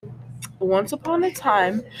Once upon a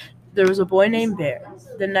time, there was a boy named Bear.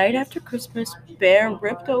 The night after Christmas, Bear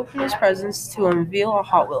ripped open his presents to unveil a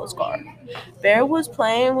Hot Wheels car. Bear was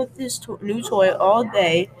playing with his new toy all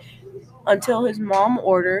day until his mom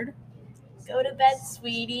ordered, "Go to bed,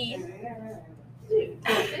 sweetie."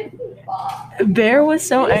 Bear was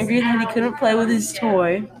so angry that he couldn't play with his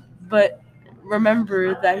toy, but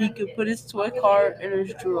remembered that he could put his toy car in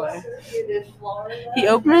his drawer. He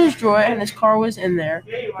opened his drawer and his car was in there,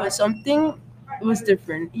 but something was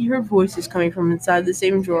different. He heard voices coming from inside the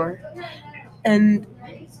same drawer and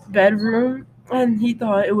bedroom, and he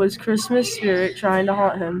thought it was Christmas spirit trying to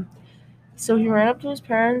haunt him. So he ran up to his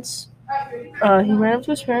parents. He ran up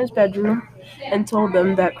to his parents' bedroom and told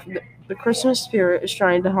them that the Christmas spirit is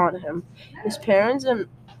trying to haunt him. His parents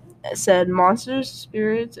said monsters,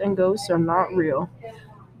 spirits, and ghosts are not real.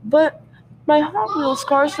 But my Hot Wheels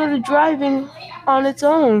car started driving on its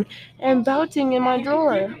own and bouncing in my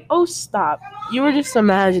drawer. Oh, stop. You were just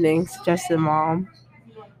imagining, suggested Mom.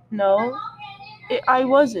 No, I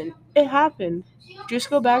wasn't. It happened. Just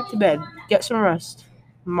go back to bed. Get some rest,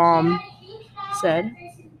 Mom said.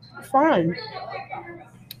 Fine.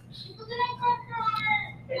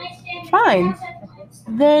 Fine.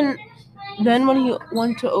 Then then when he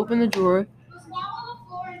went to open the drawer,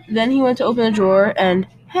 and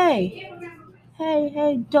hey,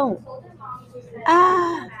 don't.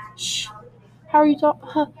 Ah, shh. How are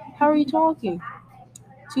you talking?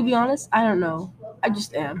 To be honest, I don't know. I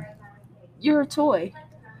just am. You're a toy.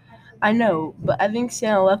 I know, but I think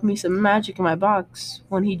Santa left me some magic in my box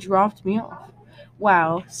when he dropped me off.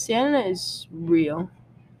 Wow, Santa is real.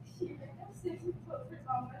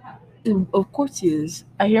 Of course he is.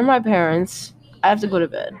 I hear my parents. I have to go to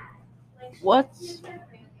bed. What?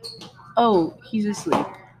 Oh, he's asleep.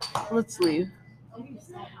 Let's leave.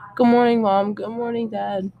 Good morning, Mom. Good morning,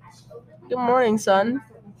 Dad. Good morning, son.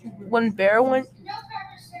 When Bear went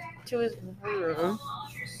to his room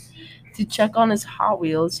to check on his Hot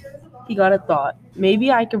Wheels, he got a thought. Maybe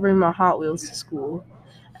I could bring my Hot Wheels to school.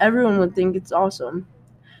 Everyone would think it's awesome.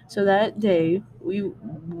 So that day, we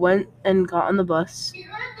went and got on the bus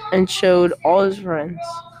and showed all his friends.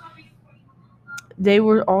 They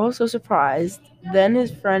were all so surprised. Then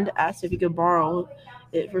his friend asked if he could borrow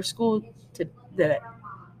it for school today.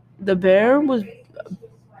 The bear was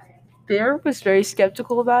very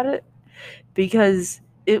skeptical about it because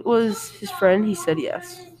it was his friend. He said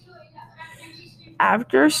yes.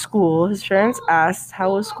 After school, his parents asked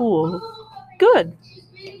how was school. Good.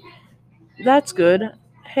 That's good.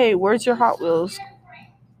 Hey, where's your Hot Wheels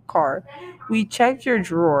car? We checked your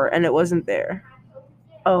drawer and it wasn't there.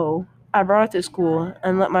 Oh, I brought it to school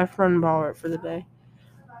and let my friend borrow it for the day.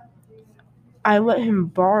 I let him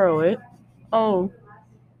borrow it? Oh,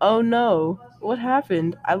 oh no. What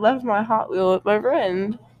happened? I left my Hot Wheel with my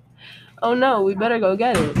friend. Oh no, we better go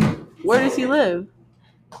get it. Where does he live?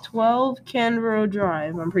 12 Canberra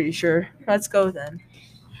Drive, I'm pretty sure. Let's go then.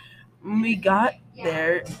 When we got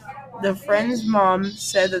there, the friend's mom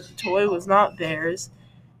said that the toy was not Bear's.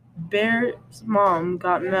 Bear's mom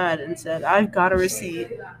got mad and said, I've got a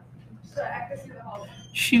receipt.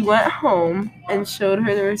 She went home and showed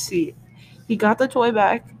her the receipt. He got the toy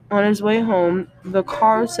back. On his way home, the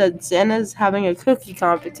car said Santa's having a cookie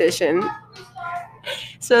competition.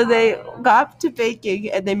 So they got to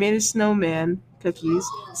baking and they made a snowman cookies,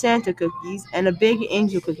 Santa cookies, and a big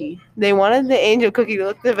angel cookie. They wanted the angel cookie to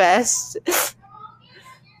look the best.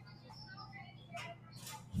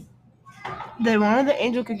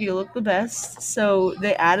 So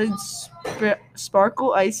they added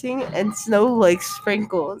sparkle icing and snow-like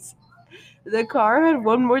sprinkles. The car had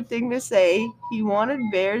one more thing to say. He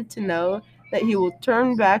wanted Bear to know that he will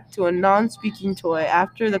turn back to a non-speaking toy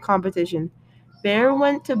after the competition. Bear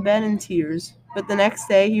went to bed in tears, but the next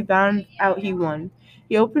day he found out he won.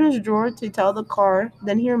 He opened his drawer to tell the car,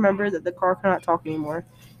 then he remembered that the car could not talk anymore.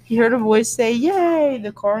 He heard a voice say, "Yay!"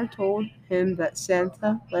 The car told him that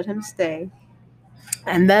Santa let him stay.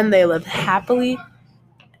 And then they lived happily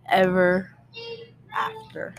ever